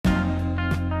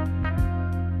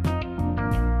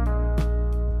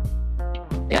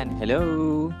And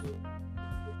hello.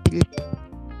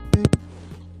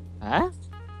 Ha?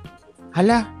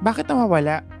 Hala, bakit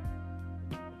nawawala?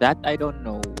 That I don't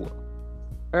know.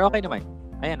 Pero okay naman.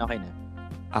 Ayan, okay na.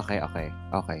 Okay. Okay.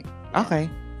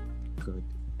 Good.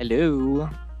 Hello.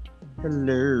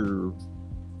 Hello.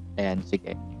 Ayan,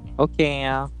 sige. Okay,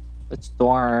 let's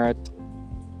start.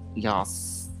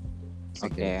 Yes.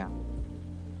 Okay.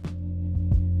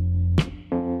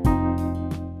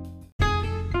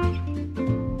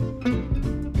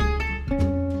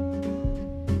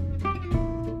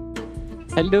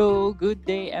 Hello, good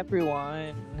day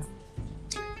everyone.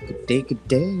 Good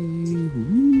day.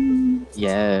 Woo.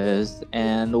 Yes,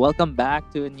 and welcome back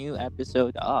to a new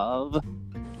episode of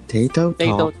Potato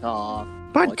Potato Talk Talk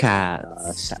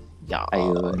Podcast. Yeah.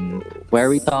 Ayun, where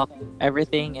we talk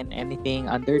everything and anything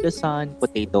under the sun,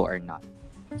 potato or not.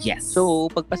 Yes. So,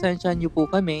 pagpasensyahan niyo po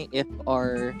kami if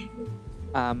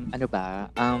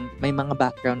may mga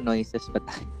background noises ba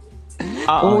tayo?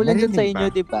 Umuulan dyan sa inyo,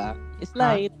 di ba?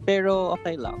 Slight, pero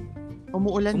okay lang.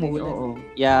 Umuulan. Oo.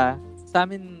 Yeah, sa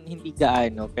amin hindi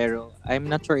gaano, pero I'm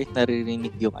not sure if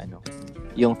naririnig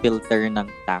yung filter ng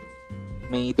tank.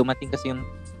 May dumating kasi yung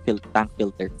tank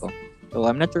filter ko. So,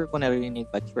 I'm not sure kung naririnig,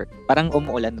 but sure. Parang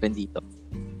umuulan rin dito.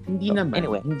 Hindi So, naman.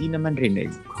 anyway. Hindi naman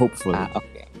rinig. Hopefully.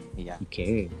 Okay. Yeah.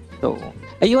 Okay. So,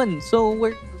 ayun. So,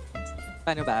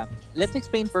 paano ba? Let's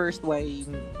explain first why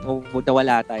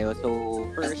nawala tayo. So,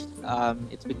 first,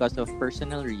 it's because of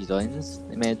personal reasons.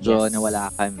 Medyo Yes. nawala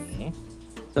kami.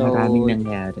 So, Maraming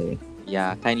nangyari.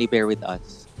 yeah, kindly bear with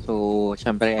us. So,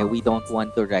 syempre, we don't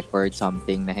want to record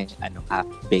something na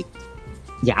half-baked.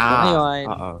 Yeah. So, ngayon,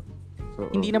 Oo.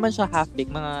 So, hindi naman siya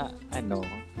half-baked. Mga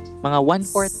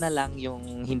 1/4 na lang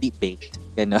yung hindi baked.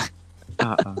 Gano'n.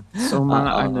 So,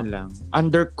 mga Oo. lang.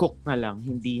 Undercooked na lang.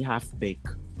 Hindi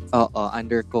half-baked. Oo,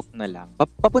 undercooked na lang.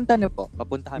 Papunta na po.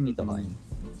 Papunta kami doon.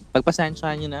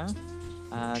 Pagpasensyahan nyo na.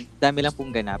 Dami lang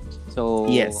pong ganap. So,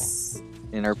 Yes.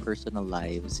 in our personal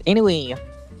lives. Anyway,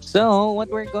 so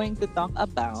what we're going to talk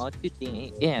about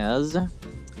today is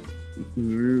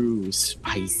Ooh,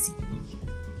 spicy.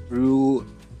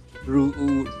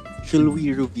 Shall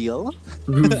we reveal?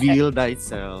 Reveal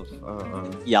thyself.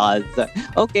 Yes.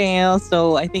 Okay,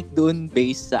 so I think dun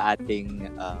based sa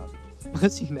ating mga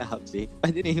sinabi,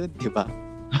 pwede na yun, di ba?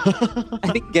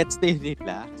 I think gets na yun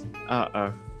nila.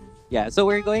 Yeah, so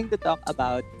we're going to talk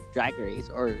about Drag Race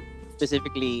or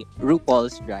specifically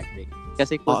RuPaul's Drag Race.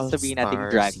 Kasi kung sabihin natin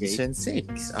Drag Race. Season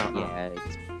 6. Yes.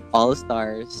 All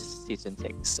Stars Season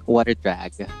 6. What a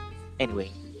drag.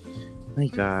 Anyway.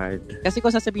 My God. Kasi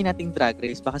kung sasabihin natin Drag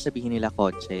Race, baka sabihin nila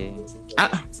kotse.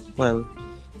 Well.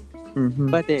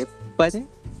 Mm-hmm. Pwede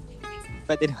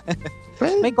na.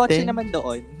 May kotse naman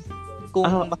doon. Kung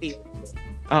makita.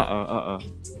 Oo.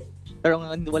 Pero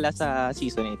wala sa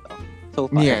season ito.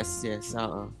 So far. Yes.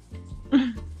 Oo.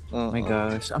 Oh my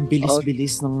gosh. Ang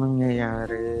bilis-bilis ng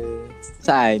nangyayari.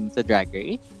 Saan? Sa Drag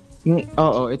Race?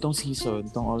 Itong season.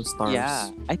 Itong All Stars.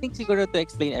 Yeah. I think siguro to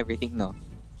explain everything, no?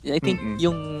 I think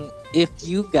if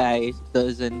you guys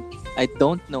I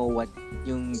don't know what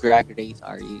yung Drag Race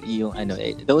are,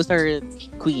 those are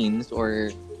queens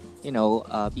or,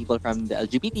 people from the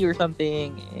LGBT or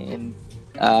something, and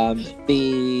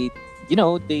they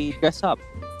dress up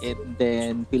and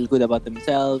then feel good about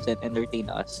themselves and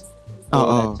entertain us. So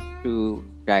that's through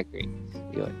Drag Race.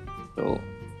 Yun. So,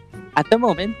 at the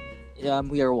moment,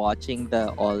 we are watching the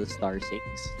All Star 6.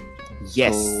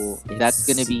 Yes. So, that's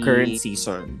gonna be current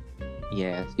season.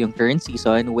 Yes, yung current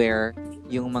season where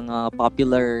yung mga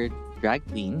popular drag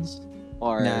queens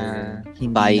are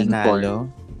hindi vying nanalo.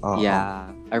 Are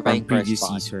vying for a previous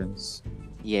spot. seasons.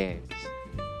 Yes.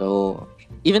 So,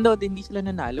 even though hindi sila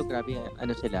nanalo, grabe,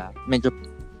 sila, medyo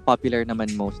popular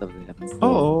naman most of them.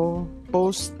 Oo.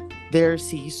 After their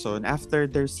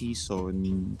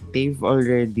season, they've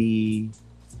already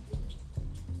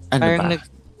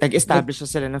nag-establish na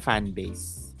sila ng fan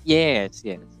base. Yes.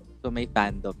 So, may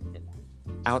fandom nila.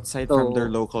 Outside from their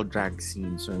local drag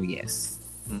scene. So, yes.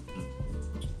 Mm-mm.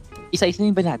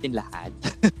 Isa-isahin ba natin lahat?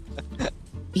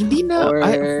 Hindi na.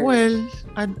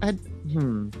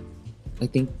 I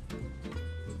think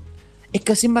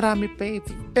kasi marami pa eh.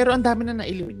 Pero ang dami na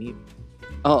na-eliminate.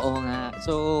 Oo nga.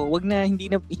 So,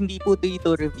 hindi po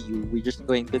ito review. We're just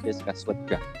going to discuss what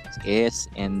Drag Race is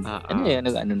and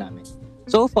ano namin.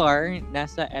 So far,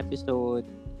 nasa episode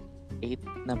 8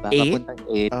 na ba? 8? Papuntang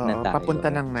 8 na tayo. Papunta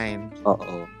ng 9.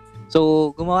 Oo. So,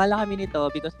 gumawa lang kami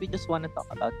nito because we just want to talk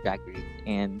about Drag Race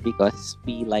and because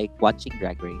we like watching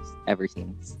Drag Race ever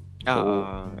since.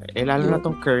 Lalo na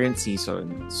tong current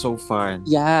season. So fun.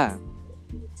 Yeah.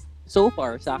 So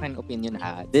far, sa akin opinion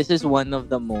this is one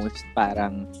of the most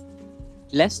parang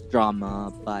less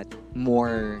drama but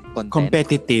more content.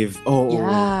 Competitive. Oo.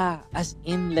 Yeah, as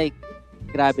in like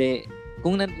grabe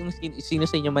kung sino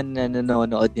sa inyo man na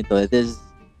nanonood nito, this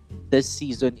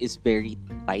season is very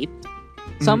tight.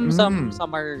 Some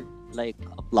are like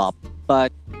a flop,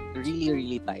 but really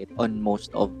really tight on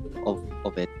most of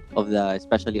it,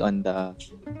 especially on the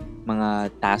mga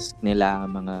task nila,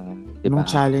 mga Nung diba?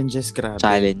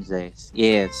 challenges,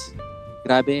 yes,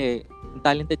 grabe,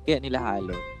 talented kaya nila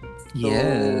halo.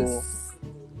 Yes.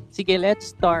 Sige, let's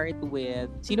start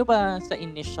with sino ba sa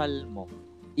initial mo,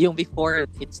 yung before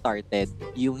it started,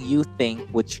 yung you think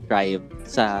would strive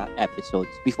sa episodes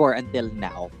before until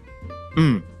now.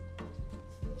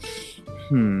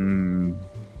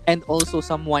 And also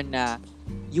someone na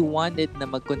you wanted na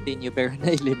mag-continue pero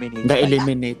na-eliminate.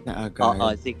 Na-eliminate na agad.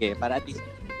 Oo, sige. Para at least,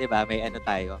 di ba, may ano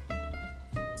tayo.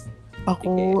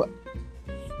 Ako,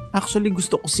 actually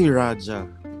gusto ko si Raja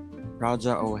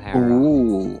O'Hara.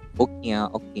 Ooh, okay.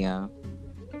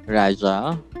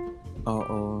 Raja?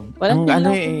 Oo. Walang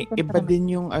iba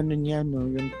din yung ano niya, no?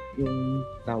 Yung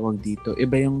tawag dito.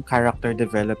 Iba yung character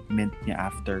development niya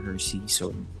after her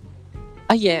season.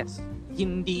 Yes.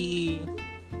 Hindi,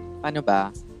 ano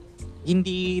ba?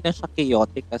 Hindi na siya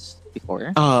chaotic as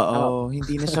before. Oo.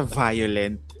 Hindi na siya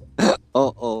violent.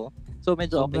 Oo. So,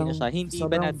 medyo okay na siya. Hindi ba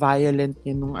sobrang violent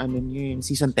niya nung ano niya, yung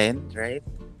season 10, right?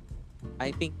 I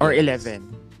think Or yes. 11.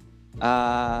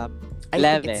 I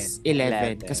 11. think it's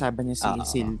 11. Kasama niya si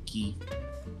Silky.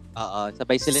 Oo.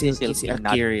 Sabay sila ni Silky. Si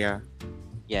Akira.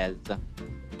 Yes.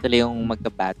 Sila yung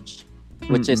magka-batch.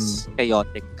 Which is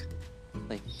chaotic.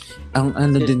 Like, ang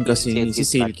ano Silky, din kasi Silky si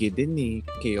Silky din eh.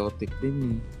 Chaotic din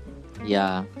eh.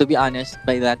 Yeah. To be honest,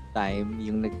 by that time,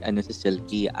 yung si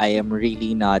Silky, I am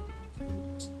really not,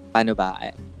 paano ba?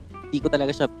 Hindi ko talaga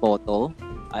siya photo.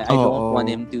 I don't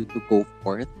want him to go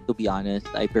forth, to be honest.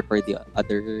 I prefer the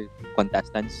other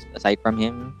contestants aside from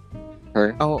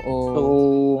her.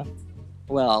 So,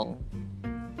 well,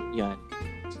 yun.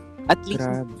 At least,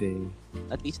 grabe.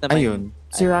 At least naman. Ayun.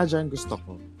 Si Raja ang gusto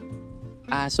ko.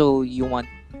 So you want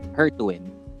her to win?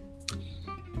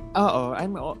 Oo,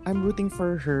 I'm rooting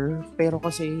for her, pero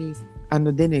kasi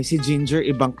ano din eh, si Ginger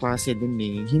ibang klase din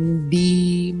eh.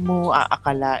 Hindi mo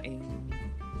aakalaing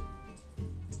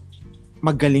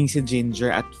magaling si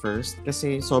Ginger at first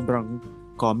kasi sobrang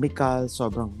comical,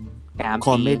 sobrang Campy.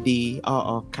 comedy,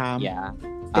 camp. Yeah.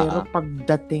 Pero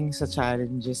pagdating sa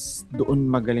challenges, doon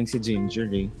magaling si Ginger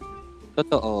eh.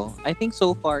 Totoo. I think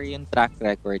so far yung track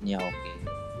record niya okay.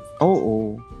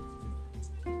 Oo.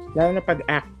 Lalo na pag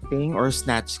acting or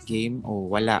snatch game,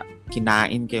 wala.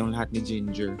 Kinain kayong lahat ni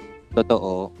Ginger.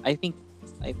 Totoo. I think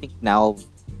now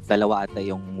dalawa ata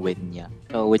yung win niya.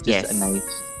 So which is a nice,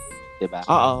 diba?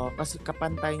 Oo, kasi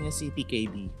kapantay niya si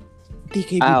TKB.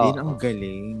 TKB din ang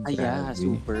galing. Yeah,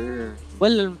 super.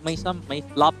 Well, may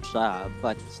flop siya,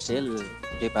 but still,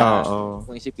 diba? Oo.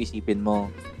 Kung isip-isipin mo,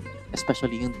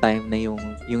 especially yung time na yung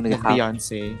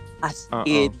Beyonce. As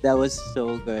in, that was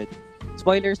so good.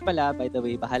 Spoilers pala, by the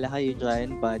way, bahala kayo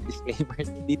dyan, but disclaimer,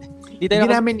 hindi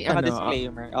namin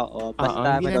disclaimer. Oo,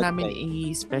 basta hindi na namin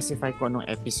i-specify kung anong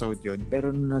episode yun,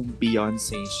 pero nung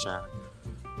nag-Beyonce siya.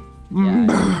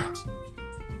 Yeah.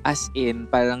 As in,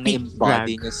 parang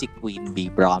na-embody niya si Queen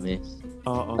Bee, promise.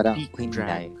 Oo, parang Queen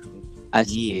Bee.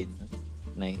 As in,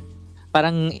 nice.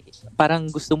 Parang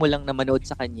gusto mo lang na manood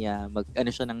sa kanya,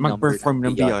 siya ng mag-perform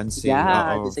ng Beyonce.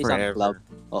 Yeah, sa isang club.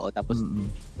 Oo, tapos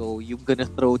so you're gonna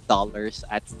throw dollars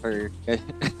at her.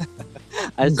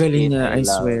 Ang galing niya, I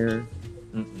swear.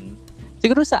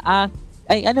 Siguro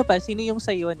sino yung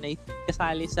sa'yo na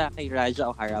kasali sa kay Raja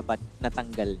O'Hara but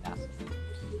natanggal na?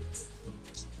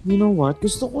 You know what?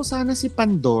 Gusto ko sana si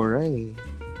Pandora eh.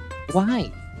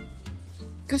 Why?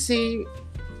 Kasi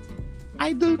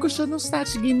idol ko siya nung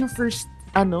Snatch Game no first,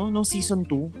 nung season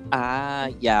 2.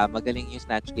 Yeah. Magaling yung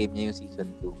Snatch Game niya yung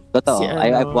season 2. Totoo.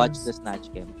 I've watched the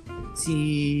Snatch Game. Si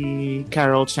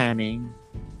Carol Channing.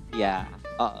 Yeah.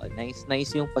 Nice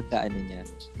yung pagkaano niya.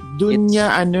 Doon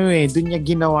niya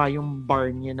ginawa yung bar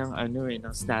niya ng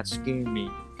ng Snatch Game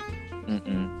eh.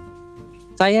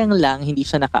 Sayang lang, hindi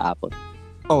siya nakaabot.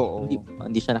 Oo.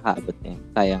 Hindi siya nakaabot eh.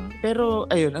 Sayang. Pero,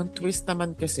 ayun, ang twist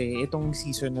naman kasi, itong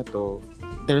season na to,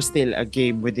 there's still a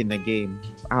game within a game.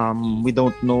 We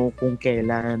don't know kung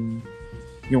kailan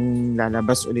yung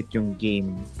lalabas ulit yung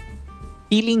game.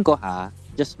 Feeling ko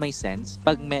just my sense,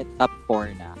 pag may top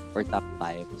 4 na, or top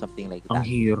 5, something like that. Ang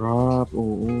hirap,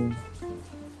 oo.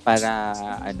 Para,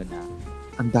 na.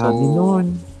 Ang dami nun.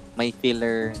 May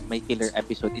filler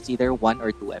episode. It's either 1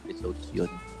 or 2 episodes yun.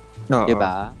 Oo.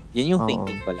 Diba? Yun yung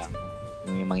thinking ko lang.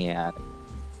 Yung mangyayari.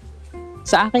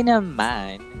 Sa akin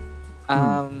naman,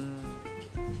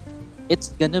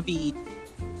 it's gonna be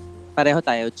pareho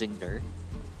tayo Ginger.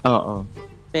 Oo.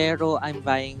 Pero I'm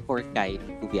vying for Kylie,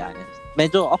 to be honest.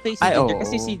 Medyo okay si Ay, Ginger oo.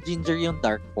 kasi si Ginger yung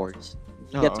dark horse.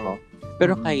 Gets mo?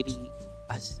 Pero Kylie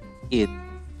as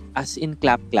in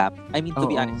clap. I mean, to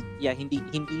be Oo. honest, yeah, hindi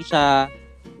siya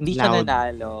Loud.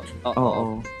 nanalo.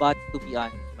 Oo. But to be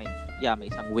honest, may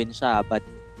isang win siya, but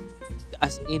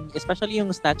as in, especially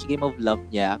yung Snatch Game of Love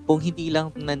niya, kung hindi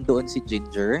lang nandoon si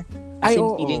Ginger, as Ay, in,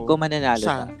 oo. feeling ko mananalo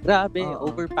Siya. siya. Grabe, Oo.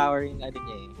 overpowering ano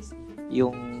niya eh.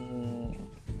 Yung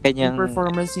Yung kanyang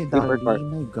performance ni Dolly,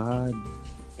 my God.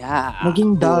 yeah.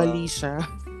 Naging Cool. Dolly siya.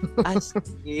 As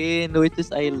in, which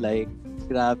is I like.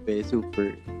 Grabe,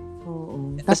 super.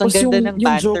 Oo. Tapos ang ganda ng yung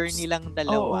banter jokes, nilang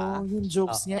dalawa. Oo, yung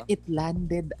jokes niya, it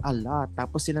landed a lot.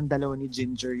 Tapos silang dalawa ni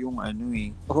Ginger yung ano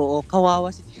eh. Oo, kawawa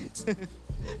si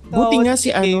Buti nga si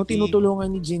TKB. tinutulungan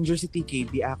ni Ginger si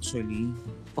TKB actually.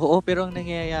 Oo, pero ang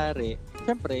nangyayari,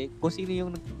 syempre, kung sino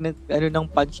yung ano ng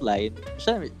punchline,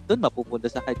 syempre, doon mapupunta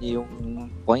sa kanya yung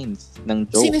points ng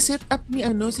joke. Sineset up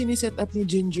ni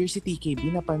Ginger si TKB,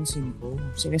 napansin ko.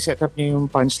 Sineset up niya yung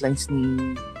punchlines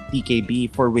ni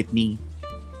TKB for Whitney.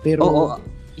 Pero Oo,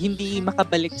 hindi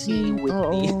makabalik si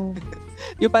Whitney. Oo.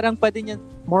 Yung parang pwede niya,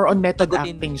 More on method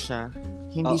Sagutin. acting siya.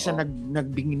 Hindi Oo. siya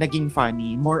naging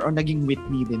funny. More on naging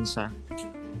Whitney din siya.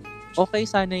 okay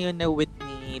sana yun na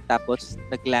Whitney, tapos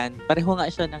nagland. Pareho nga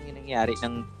siya nang nangyari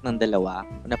ng dalawa.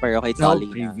 Na pareho kay Dolly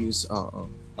na. Previous, oo.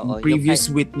 Oo, Previous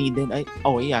Whitney din.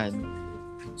 Yan.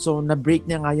 So, na-break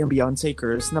niya nga yung Beyonce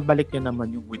curse, nabalik niya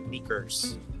naman yung Whitney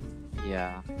curse.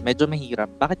 Yeah. Medyo mahirap.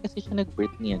 Bakit kasi siya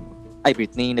nag-Britney yan? Ay,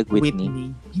 Britney,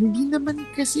 nag-Whitney. Hindi naman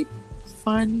kasi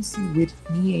funny si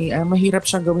Whitney eh. Mahirap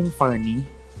siya gawing funny.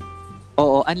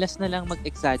 Oo, unless na lang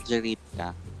mag-exaggerate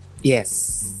ka.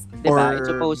 Yes. Diba? Or It's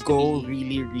supposed to go be...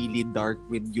 really, really dark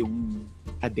with yung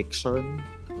addiction,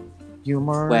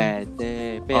 humor.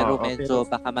 Pwede. Pero Oo, medyo pero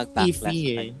baka mag-backlash. Iffy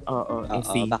ka. eh. Oo,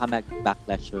 iffy. Baka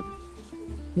mag-backlash yun.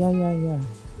 Yeah.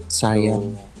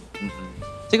 Sayang. So,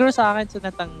 siguro sa akin, sa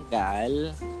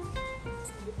natanggal,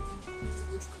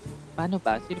 paano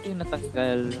ba? Sino ba yung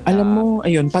natanggal? Alam mo,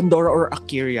 ayun, Pandora or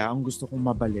Akira ang gusto kong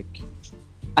mabalik.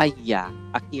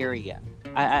 Akira.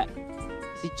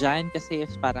 Si Jan kasi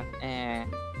is parang,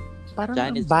 Parang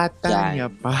Jan ang is bata Jan. niya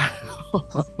pa.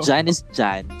 Jan is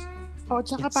Jan.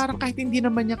 Tsaka It's- parang kahit hindi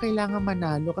naman niya kailangan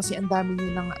manalo kasi ang dami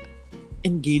niya ng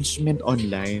engagement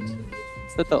online.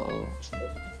 Totoo.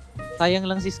 Sayang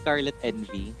lang si Scarlet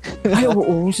Envy. Ay,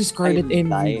 oo, si Scarlett I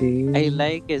Envy like- din. I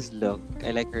like his look.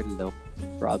 I like her look.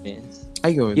 Promise.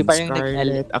 Ayun, Yung parang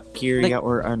Scarlett, Akira,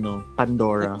 or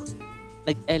Pandora.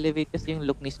 Nag-elevate kasi yung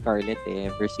look ni Scarlett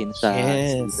ever since sa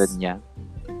Yes. season niya.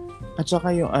 At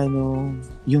saka yung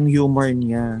yung humor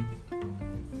niya.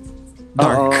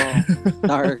 Dark. Oo.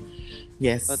 Dark.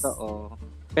 Yes. Totoo.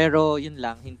 Pero yun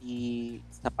lang, hindi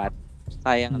sapat.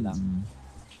 Sayang lang.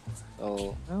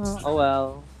 So, oh well.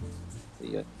 So,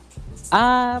 yun.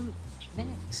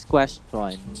 Next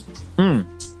question.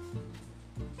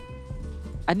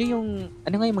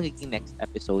 Ano nga yung magiging next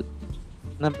episode?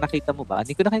 Nakita mo ba?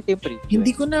 Hindi ko nakita yung preview.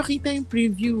 Hindi ko nakita yung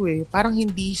preview eh. Parang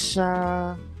hindi siya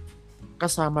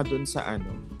kasama dun sa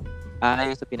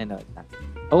yung sa pinanood na.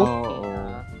 Okay. Oo.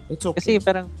 ah. It's okay. Kasi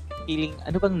parang feeling,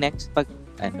 ano bang next pag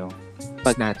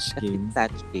Snatch game.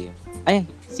 Snatch game? Ay,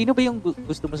 sino ba yung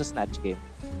gusto mo sa Snatch game?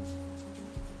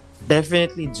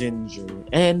 Definitely Ginger.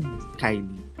 And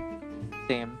Kylie.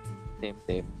 Same.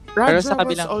 Raja sa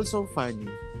kabilang- was also funny.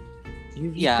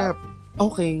 You Yeah. recap.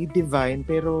 Okay, divine,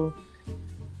 pero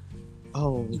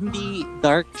Hindi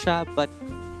dark siya, but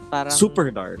parang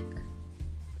super dark.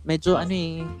 medyo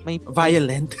may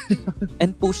Violent.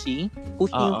 and pushy yung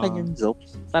Oo. kanyang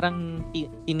jokes. Parang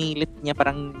pinilit niya,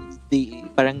 parang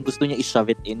gusto niya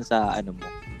i-shove it in sa mo.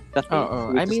 Sa face,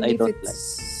 Oo. which I mean, is if it's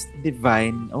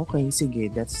divine, okay, sige,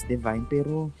 that's divine.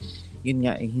 Pero, yun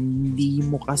nga, hindi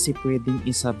mo kasi pwedeng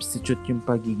i-substitute yung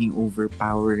pagiging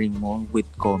overpowering mo with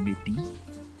comedy.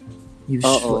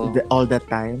 Oo. All the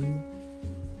time.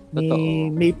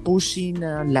 Totoo. May pushy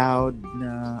na loud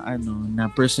na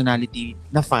na personality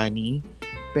na funny,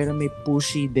 pero may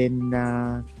pushy din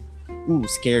na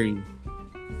scary.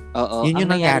 Oo. Yun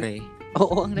yung ang nangyari.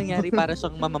 Oo, ang nangyari para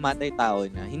siyang mamamatay tao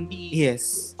na. Hindi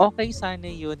Yes. okay sana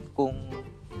yun kung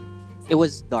it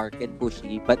was dark and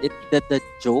pushy, but that the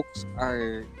jokes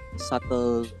are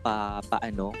subtle pa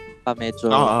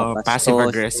medyo Oo, bastos.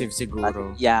 passive-aggressive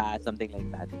siguro. Yeah, something like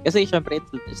that. Kasi syempre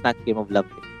it's not Game of Love.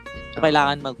 So,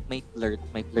 kailangan may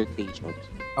flirtation.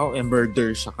 And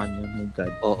murder siya kanya. Oh my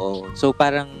God. Oo. So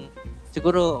parang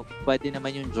siguro pwede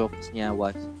naman yung jokes niya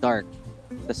was dark,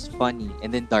 tas funny,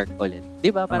 and then dark ulit.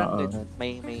 'Di ba? Parang Oo. ganun.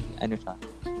 May siya.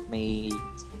 May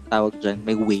tawag diyan,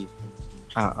 may wave.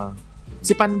 Oo.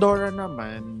 Si Pandora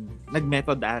naman,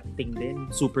 nag-method acting din.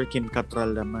 Super Kim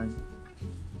Cattrall naman.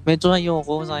 Medyo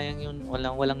ayoko, sayang yun.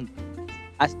 Walang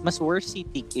mas worse si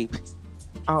TK.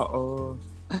 Oo.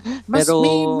 Mas Pero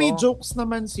may jokes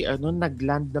naman si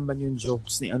nagland naman yung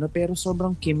jokes ni pero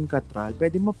sobrang Kim Cattrall.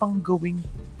 Pwede mo pang gawing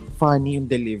funny yung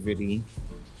delivery.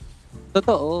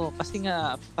 totoo, kasi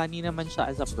nga funny naman siya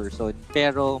as a person,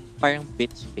 pero parang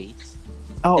bitch face.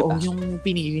 Oo, Diba? yung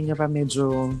pinili niya pa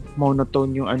medyo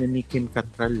monotone yung ni Kim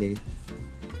Cattrall eh.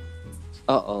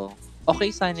 Oo. Okay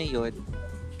sana yun.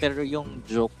 Pero yung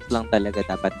joke lang talaga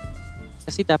dapat.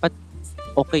 Kasi dapat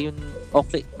okay yun.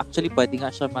 Okay. Actually, pwede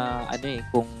nga siya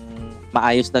kung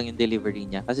maayos lang yung delivery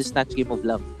niya. Kasi Snatch Game of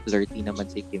Love, flirty naman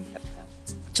si Kim Cattrall.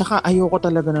 Tsaka ayoko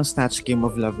talaga ng Snatch Game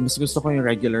of Love. Mas gusto ko yung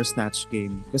regular Snatch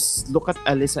Game. Because look at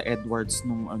Alyssa Edwards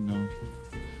nung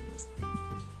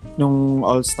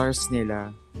All-Stars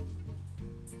nila.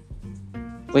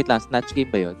 Wait lang, Snatch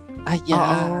Game ba yun? Ah,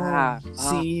 yeah!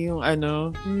 Si yung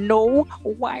No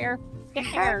wire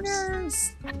hairs!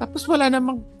 Tapos wala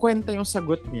namang kwenta yung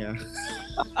sagot niya.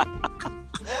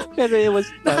 Pero it was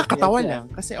Nakakatawa lang.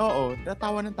 Kasi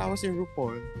tatawa ng tawa si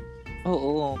RuPaul.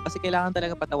 Oo, kasi kailangan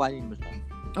talaga patawanin mo siya.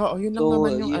 Oo, yun lang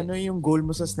naman yung yung goal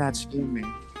mo sa Snatch Game eh.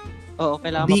 Oo,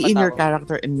 kailangan Be in mapatawa. your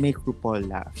character and make RuPaul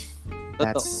laugh.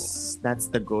 Totoo. That's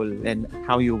the goal and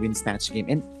how you win Snatch Game.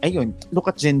 And ayun,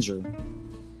 look at Ginger.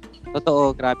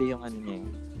 Totoo, grabe yung niya.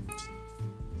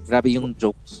 Grabe yung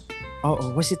jokes.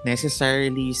 Oo, was it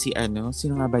necessarily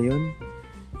sino nga ba yun?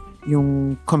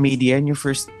 Yung comedian, yung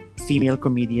first female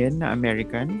comedian na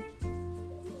American?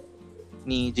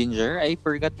 Ni Ginger, I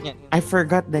forgot niya. I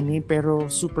forgot the name pero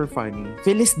super funny.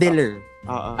 Phyllis Diller.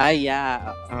 Oo. Ay,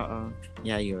 yeah. Oo.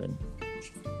 Yeah, yun.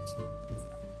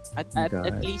 At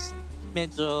least,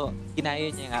 medyo kinaya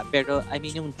niya nga. Pero, I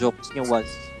mean, yung jokes niya was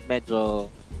medyo,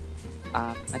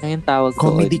 ano yung tawag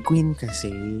doon? Comedy queen kasi.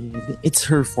 It's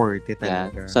her forte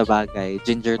talaga. Yeah, sa bagay.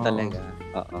 Ginger talaga.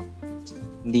 Oo.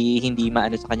 Hindi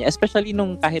maano sa kanya. Especially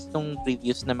kahit nung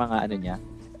previous na mga niya.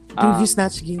 Previous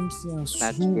Snatch Games niya.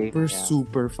 Game,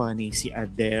 Super funny. Si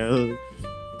Adele.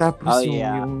 Tapos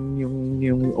yeah.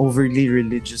 yung overly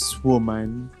religious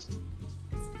woman.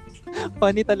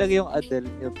 Funny talaga yung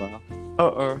Adele niya ba?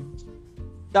 Oo.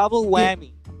 Double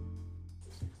whammy.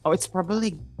 Oh, it's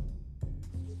probably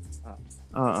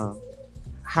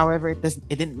however, it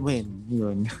didn't win.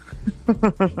 Yun.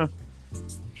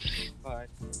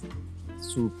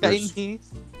 Super. Kainis.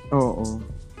 Oo.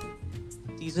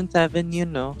 Season 7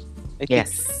 yun, no? I think,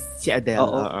 Yes. Si Adele.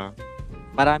 Oo.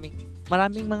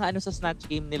 Maraming mga sa Snatch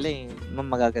Game nila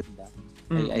magaganda.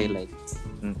 I like.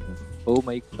 Mm-hmm. Oh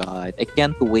my God. I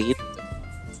can't wait.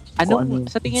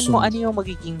 Sa tingin mo, ano yung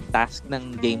magiging task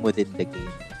ng game within the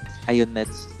game? Ayun,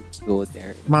 let's go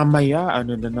there. Mamaya,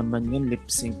 na naman yun, lip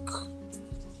sync.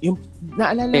 Yung,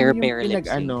 naalala Pair yung lip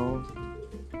sync.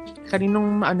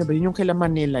 Kaninong, ba yun, yung kila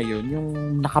Manila yun, yung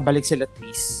nakabalik sila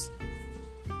twist.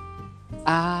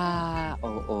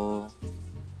 Oo.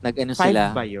 Nag-ano 5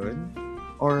 sila? 5 ba yun?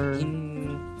 Or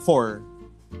 4?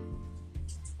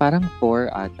 Parang 4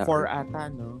 ata. 4 ata,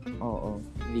 no? Oo.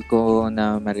 Hindi ko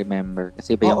na ma-remember.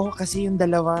 Kasi ba Oo, kasi yung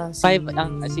dalawa. 5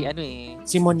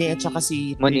 Si Monet at saka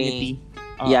si Trinity.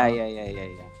 Yeah.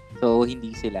 So,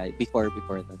 hindi sila. Before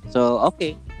that. So,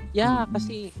 okay. Yeah,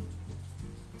 kasi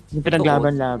yung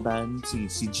pinaglaban-laban,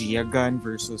 si Gia Gunn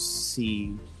versus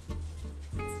si...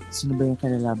 Sino ba yung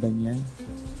kanalaban niya?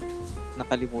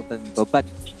 nakalimutan ko. But,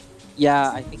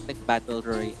 yeah, I think nag-battle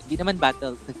royale. Hindi naman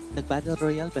nag-battle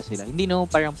royale ba sila? Hindi no,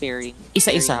 parang pairing.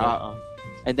 Isa-isa, pairing. oo.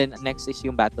 And then, next is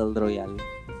yung battle royale.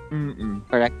 Mm-mm.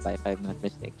 Correct ba, if I'm not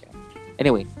mistaken.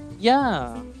 Anyway,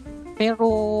 yeah. Pero,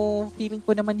 feeling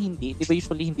ko naman hindi. Di ba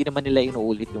usually hindi naman nila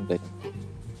inuulit yung ganun?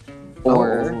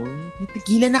 Or,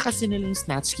 tigilan na kasi nila yung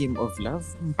Snatch Game of Love.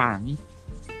 Ang pangit.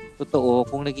 totoo,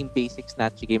 kung naging basic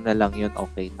Snatch Game na lang yun,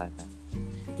 okay sana.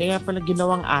 Kaya pala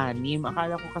ginawang 6.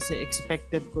 Akala ko kasi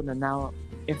expected ko na now,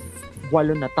 if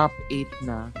 8 na, top 8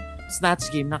 na, Snatch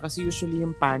Game na kasi usually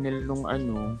yung panel nung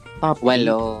top 8.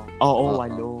 8. Oo,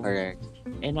 8. Correct.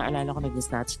 Naalala ko naging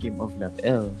Snatch Game of Love.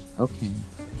 Okay.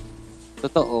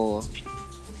 Totoo.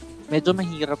 Medyo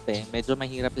mahirap Medyo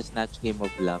mahirap yung Snatch Game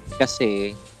of Love.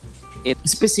 Kasi, it's...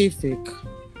 Specific.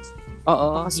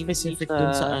 Oo. Specific dun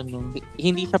sa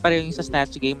Hindi siya parang yung sa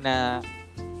Snatch Game na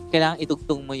kailangan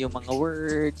itugtong mo yung mga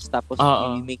words, tapos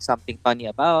you make something funny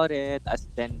about it, as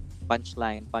then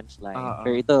punchline.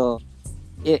 Pero ito,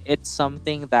 it's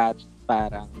something that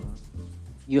parang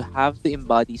you have to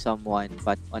embody someone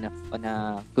but on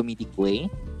a comedic way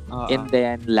and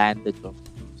then land the joke.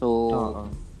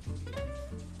 So,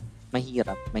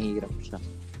 mahirap siya.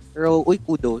 Pero, uy,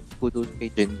 kudos. Kudos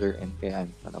kay Ginger and kay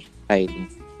Kylie.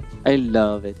 I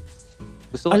love it.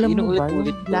 Gusto ko, Alam mo ba,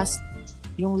 inuulit-ulit ko.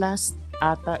 yung last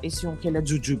ata is yung kila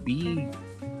Jujubee.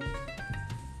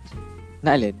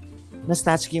 Na alin? Na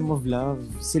Snatch Game of Love.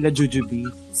 Sila Jujubee.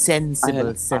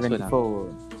 Sensible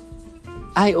 74.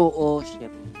 Ay, oo,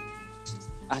 shit.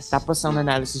 Tapos ang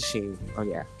nanalo si Shay. Oh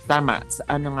yeah. Tama.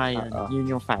 Ano nga yun? Yun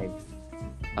yung 5.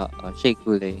 Oo, Shea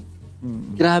Coulee.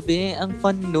 Mm. Grabe, ang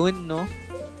fun nun, no?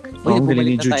 Oo, ang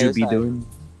galing ni Jujubee dun.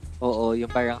 Oo, yung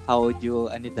parang how would you,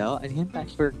 ano daw? Ano yun? I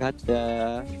forgot the...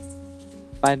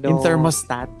 Paano? Yung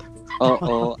thermostat.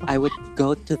 Oo, I would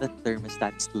go to the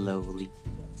thermostat slowly.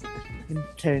 And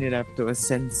turn it up to a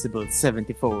sensible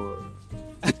 74.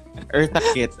 Eartha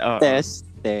Kitt.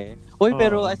 Teste. Uy,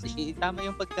 pero tama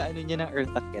yung pagkaano niya ng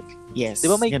Eartha Kitt. Yes. Di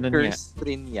ba may curse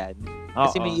rin yan?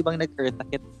 Kasi may ibang nag-Eartha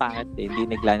Kitt pangit hindi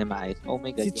naglana maayos. Oh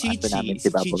my God, si yung ato namin, si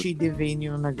Chichi Devane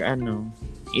yung nag-ano.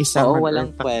 Oo,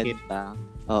 walang kwenta.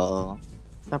 Oo.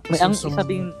 Tapos may ang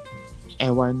isabing...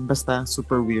 Ewan, basta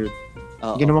super weird.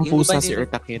 yung Ginawang pusa si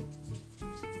Eartha Kitt.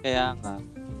 Kaya nga,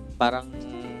 parang,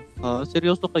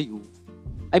 seryoso kayo.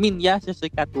 I mean, yeah, she's a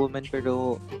Catwoman,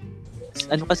 pero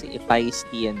ano kasi,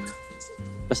 feisty and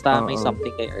basta may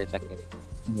something kay Eartha Kitt.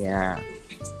 Yeah.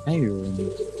 Ayun.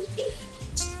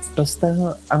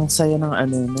 Basta, ang saya ng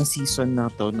ng season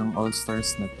na to, ng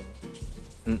All-Stars na to.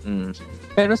 Mm-mm.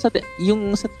 Pero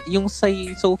yung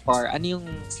so far, ano yung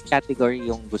category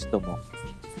yung gusto mo?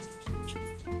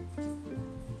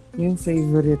 Yung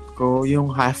favorite ko,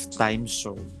 yung halftime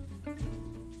show.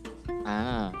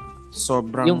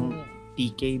 Sobrang yung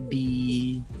TKB,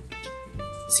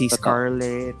 si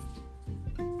Scarlett.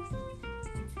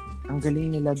 Ang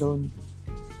galing nila doon.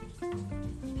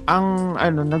 Ang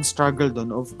nag-struggle doon,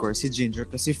 of course, si Ginger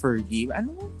kasi Fergie.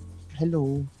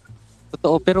 Hello.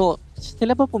 Totoo, pero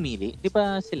sila ba pumili? Di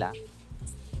ba sila?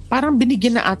 Parang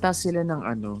binigyan na ata sila ng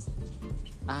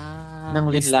ng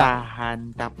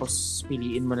listahan. Tapos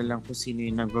piliin mo na lang kung sino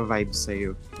yung nag-vibe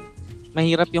sa'yo.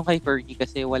 Mahirap yung kay Fergie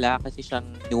kasi wala kasi siyang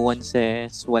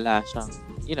nuances, wala siyang,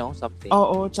 something.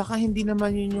 Oo, tsaka hindi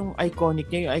naman yun yung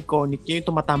iconic niya. Yung iconic niya, yung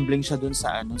tumatumbling siya dun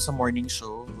sa sa morning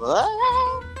show.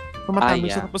 Tumatumbling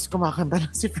siya tapos kumakanta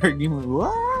lang si Fergie mo.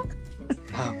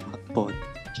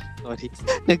 Sorry,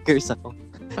 nag-curse ako.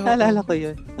 Naalala ko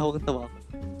yun. Tawang-tawa ko.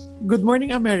 Good Morning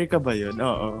America ba yun?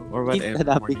 Oo. Or whatever.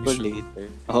 Hanapin ko later.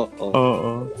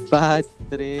 Oo. Bad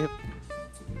trip.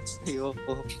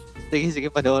 Ayoko. Sige,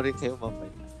 panoorin kayo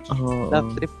mamaya.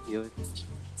 Love trip yun.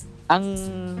 Ang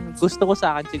gusto ko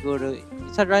sa akin siguro,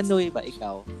 sa runway ba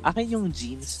ikaw? Akin yung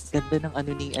jeans. Ganda ng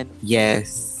ni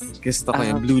Yes. Gusto ko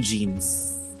yung blue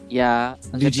jeans. Yeah.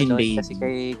 Ang blue jean baby. Kasi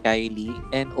kay Kylie.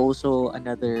 And also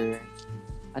another,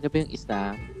 ano ba yung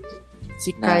isa?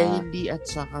 Si Kylie at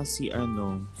saka si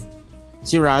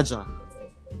Raja.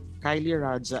 Kylie,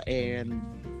 Raja, and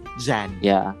Jan.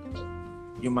 Yeah.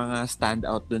 Yung mga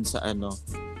standout dun sa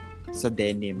sa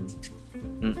denim.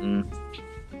 Mm-mm.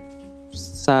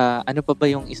 Sa ano pa ba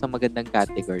yung isang magandang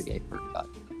category? I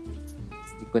forgot.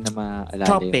 Hindi ko na maalala.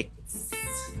 Tropics.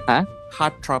 Ha?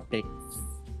 Hot Tropics.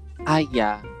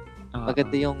 Yeah.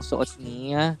 Maganda yung suot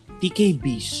niya. TKB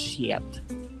shit.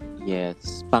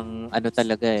 Yes. Pang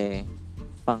talaga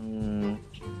pang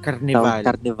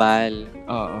carnival.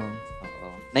 Oo.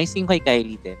 Nice yung kay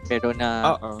Kylie din. Pero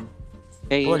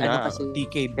kay kasi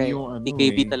TKB yung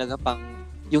TKB talaga pang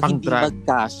yung pang hindi drag.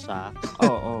 magkasya.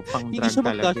 Oo, pang hindi drag siya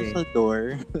talaga. magkasya sa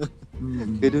door.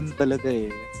 Ganun talaga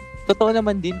Totoo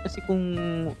naman din kasi kung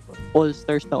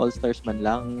all-stars na all-stars man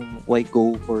lang, why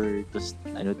go for just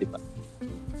diba?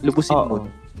 Lubusin mo.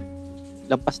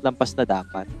 Lampas-lampas na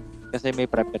dapat. Kasi may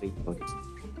preparation.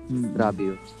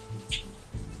 Grabe yun.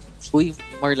 Uy,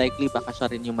 more likely baka siya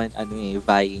rin yung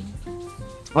vying.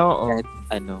 Oo. Kahit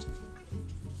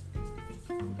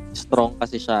strong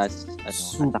kasi siya as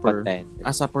super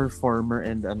as a performer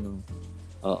and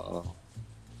Oo.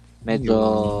 Medyo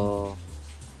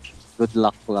good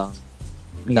luck lang.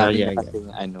 Yeah. Kasi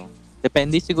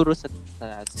depende siguro sa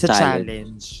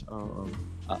challenge. Oo.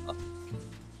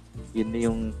 Yun na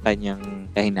yung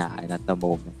kanyang kahinaan at the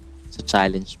moment. Sa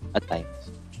challenge at times.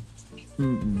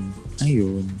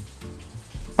 Ayun.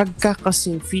 Pagka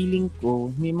kasi feeling ko,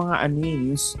 may mga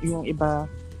yung iba,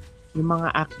 yung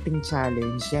mga acting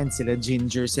challenge yan, sila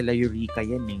Ginger, sila Eureka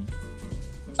yan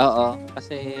Oo,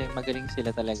 kasi magaling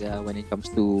sila talaga when it comes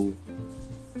to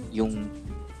yung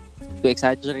to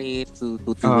exaggerate, to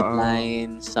good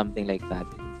lines, something like that.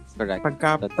 Correct.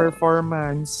 Pagka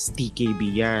performance,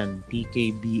 TKB yan.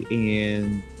 TKB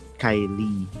and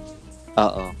Kylie.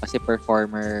 Oo, kasi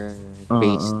performer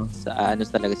based sa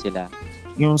talaga sila.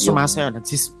 Yung sumasayaw,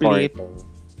 nagsisplit.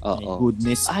 My Oo.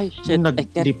 goodness. Ay, shit. Yung I can't-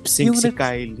 nag-lip sync yung si nag-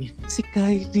 Kylie. Si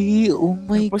Kylie. Oh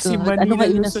my Tapos God. si Ano Manila nga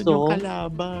yung Luzon yung song?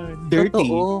 kalaban. Dirty.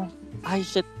 Totoo. Ay,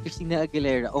 shit. Christina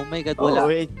Aguilera. Oh my God. Oo, Wala.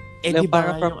 di ba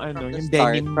Parang yung ano, the yung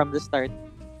start, denim. From the start.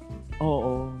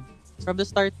 Oo. From the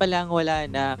start pa lang, wala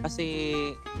na. Kasi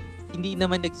hindi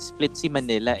naman nag-split si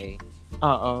Manila eh.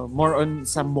 Oo. More on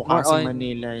sa mukha More si on-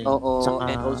 Manila. Oo.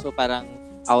 And also parang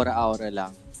aura-aura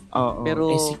lang. Oo.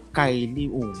 pero- si Kylie,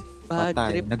 Bad patay.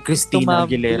 trip. Nag-Christina Tumambling.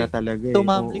 Aguilera talaga eh.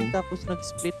 Tumambling tapos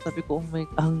nag-split. Sabi ko, oh my,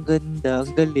 ang ganda,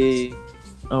 ang galing.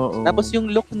 Oo. Tapos yung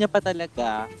look niya pa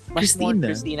talaga, mas more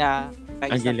Christina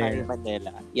kaysa Aguilera. kay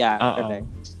Manila. Yeah, Oo. correct.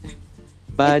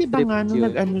 Bad di ba trip nga nung yun.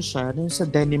 nag-ano siya, nung sa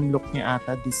denim look niya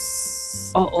ata,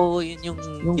 Oo, yun yung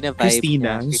kina-vibe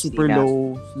Christina, niya. yung super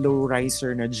low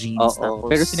riser na jeans. Oo, Tapos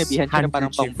pero sinabihan siya na parang pang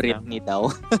handkerchief Britney daw.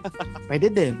 lang. Pwede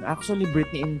din. Actually,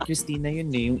 Britney and Christina yun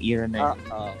eh, yung era na yun.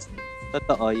 Oo.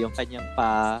 Totoo, yung kanyang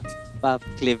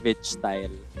pa-cleavage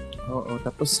style. Oo,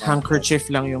 tapos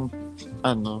handkerchief lang yung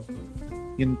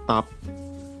yung top.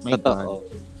 My God. Totoo.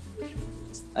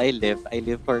 I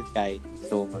live for Kai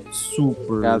so much.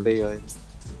 Super. Grabe yun.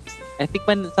 I think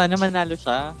sana manalo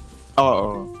siya.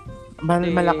 Oo.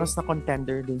 Eh, Malakas na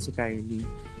contender din si Kylie.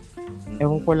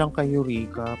 Ewan ko lang kay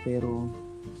Eureka, pero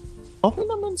okay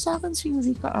naman sa akin si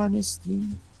Eureka, honestly.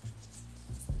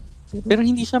 Pero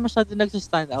hindi siya masyado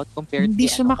nagsa-stand out compared Hindi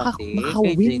kay siya kay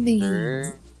maka-win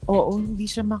Ginger. Oo, hindi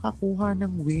siya makakuha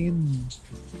ng win.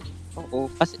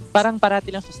 Oo. Kasi parang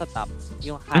parati lang siya sa top.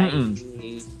 Yung high,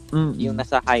 yung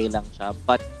nasa high lang siya.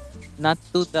 But not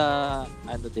to the,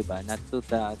 diba? Not to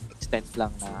the extent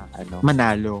lang na,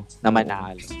 Manalo. na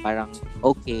manalo. Parang,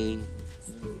 okay,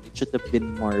 it should have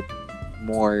been more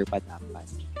pa dapat.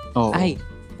 Oo. Ay,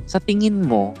 sa tingin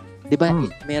mo, di ba,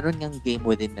 meron ngang game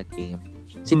within the game.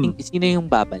 Sino yung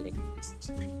babalik?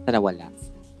 Sa nawala?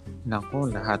 Nako,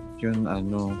 lahat yun,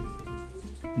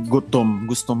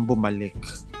 gustong bumalik.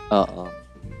 Oo.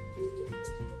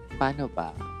 Paano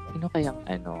ba? Sino kayang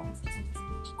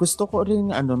Gusto ko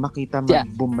rin makita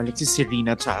bumalik si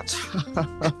Serena Chacha.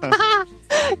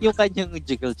 yung kanyang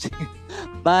jiggle.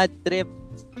 Bad trip.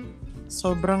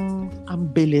 Sobrang ang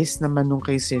bilis naman nung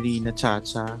kay Serena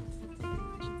Chacha.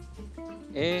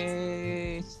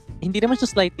 Hindi naman siya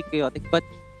slightly chaotic, but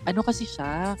kasi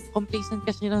siya, complacent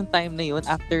kasi ng time na yun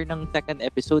after ng second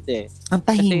episode eh. Ang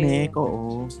tahimik,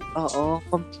 oo. Oo,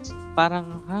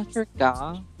 parang, sure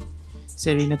ka?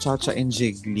 Serena Chacha and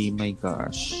Jiggly, my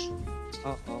gosh.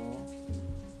 Oo.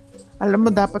 Alam mo,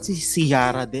 dapat si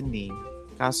Ciara din eh.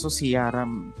 Kaso Ciara,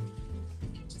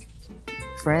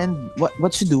 friend,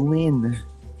 what you doing?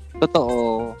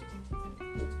 Totoo.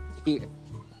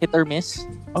 Hit or miss?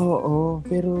 Oo,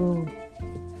 pero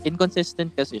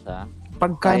Inconsistent kasi siya.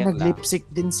 pagka Sayang nag-lipstick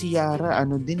din si Yara,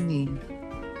 din eh.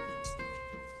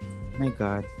 My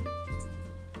God.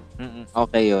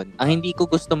 Okay yun. Ang hindi ko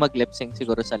gusto mag-lip sync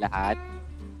siguro sa lahat,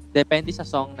 depende sa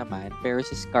song naman, pero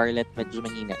si Scarlett medyo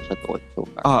mahina siya doon. So,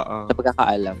 sa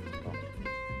pagkakaalam ko.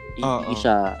 Hindi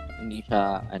siya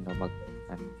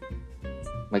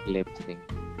mag-lip sync.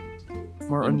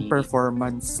 More on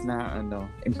performance na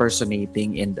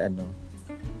impersonating and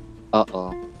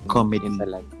Oo. comedy. Yun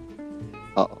talaga.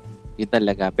 Oo. Yun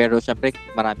talaga. Pero syempre,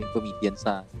 maraming comedian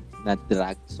na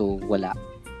drag. So, wala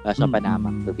siya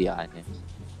panamang, to be honest.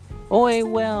 Okay,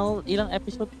 well, ilang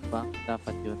episode ba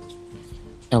dapat yun?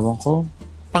 Ewan ko.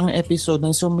 Pang-episode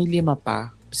na, so may 5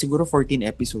 pa. Siguro 14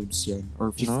 episodes yan.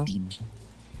 Or 15.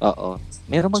 Oo.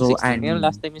 Meron So, 16. Meron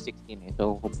last time yung 16 eh.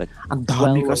 So, hopefully. Ang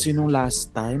dami kasi nung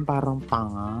last time. Parang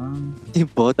pangang.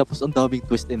 Diba? Tapos ang daming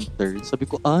twist and turns. Sabi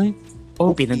ko, ay,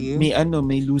 okay.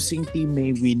 May losing team,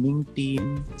 may winning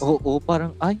team. Oo,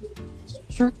 parang, ay,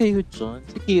 sure kayo dyan.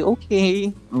 Sige,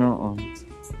 okay. Oo.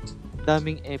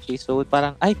 Daming episode.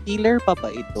 Parang, ay, killer pa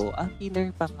ba ito? Killer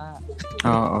pa nga.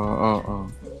 Oo.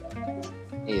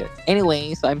 Ayun.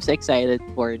 Anyway, so I'm so excited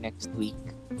for next week.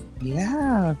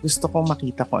 Yeah. Gusto kong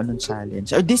makita ko anong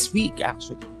challenge. Or this week,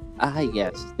 actually.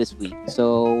 Yes, this week.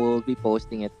 So, we'll be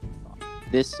posting it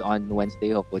this on Wednesday,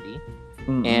 hopefully.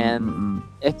 And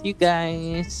if you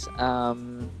guys,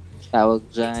 tawag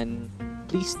dyan,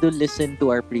 please do listen to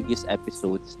our previous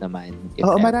episodes naman.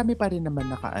 Marami pa rin naman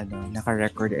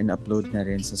naka-record and upload na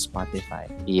rin sa Spotify.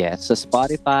 Yes, sa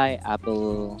Spotify,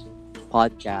 Apple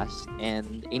Podcast,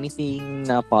 and anything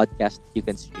na podcast you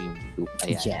can stream to.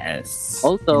 Ayan. Yes.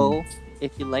 Also,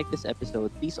 if you like this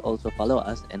episode, please also follow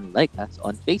us and like us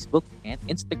on Facebook and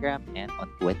Instagram and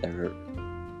on Twitter.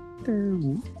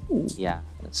 Yeah.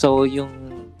 So,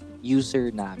 yung user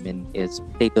namin is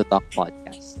Potato Talk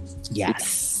Podcast. Yes.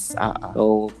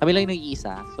 So, kami lang yung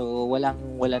nag-iisa. So, wala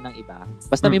nang iba.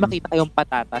 Basta may makita kayong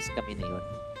patatas, kami na yun.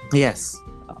 Yes.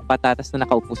 Patatas na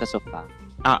nakaupo sa sofa.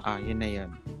 Yun na yun.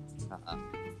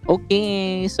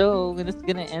 Okay, so that's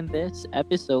gonna end this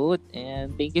episode, and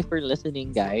thank you for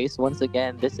listening, guys. Once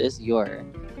again, this is your...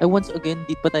 once again,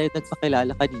 di pa tayo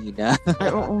nagpakilala kanina. Ay,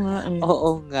 oo nga eh. Oo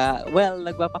nga. Well,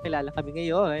 nagpapakilala kami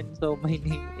ngayon. So, my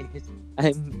name is...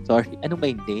 I'm sorry. Ano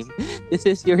my name? This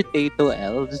is your Tato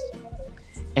Elves.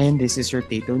 And this is your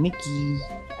Tato Nikki.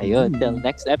 Ayun, till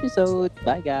next episode.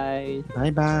 Bye, guys.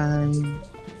 Bye-bye.